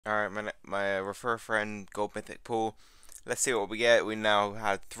Alright, my refer friend gold mythic pool. Let's see what we get. We now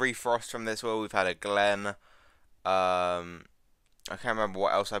had 3 frosts from this wheel. We've had a Glen. I can't remember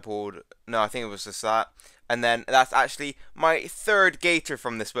what else I pulled. No, I think it was just that. And then that's actually my 3rd gator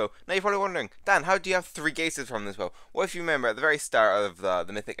from this wheel. Now you're probably wondering, Dan, how do you have 3 gators from this wheel? Well, if you remember, at the very start of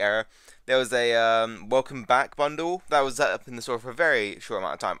the mythic era, there was a welcome back bundle that was up in the store for a very short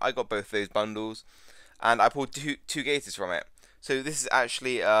amount of time. I got both those bundles, and I pulled two gators from it. So this is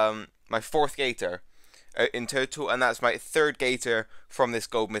actually my 4th gator in total, and that's my 3rd gator from this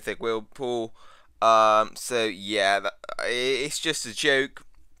gold mythic wheel pool. So yeah, it's just a joke.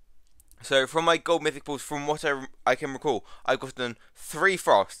 So from my gold mythic pools, from what I can recall, I've gotten 3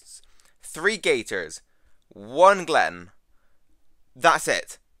 frosts, 3 gators, 1 Glen. That's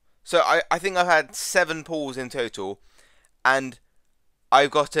it. So I think I've had 7 pools in total, and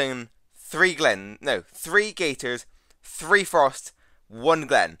I've gotten 3 gators, 3 frost, 1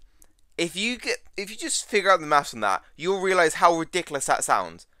 Glen. If you just figure out the maths on that, you'll realize how ridiculous that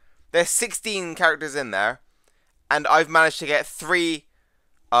sounds. There's 16 characters in there, and I've managed to get 3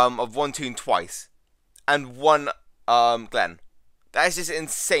 of one toon twice, and 1 Glen. That is just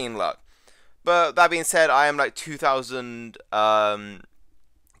insane luck. But that being said, I am like 2,000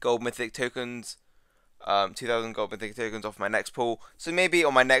 gold mythic tokens. 2,000 gold mythic tokens off my next pull. So maybe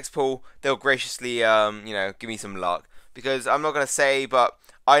on my next pull, they'll graciously, give me some luck. Because I'm not going to say, but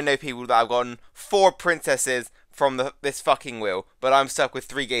I know people that have gotten 4 princesses from this fucking wheel. But I'm stuck with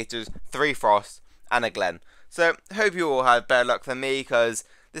 3 gators, 3 frosts, and a Glen. So, hope you all have better luck than me, because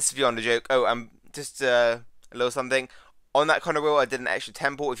this is beyond a joke. Oh, just a little something. On that Connor wheel, I did an extra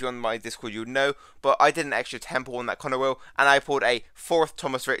temple. If you're on my Discord, you would know. But I did an extra temple on that Connor wheel, and I pulled a 4th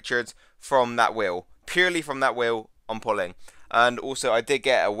Thomas Richards from that wheel. Purely from that wheel I'm pulling. And also, I did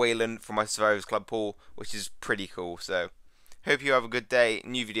get a Wayland from my Survivors Club pool, which is pretty cool. So, hope you have a good day.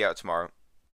 New video out tomorrow.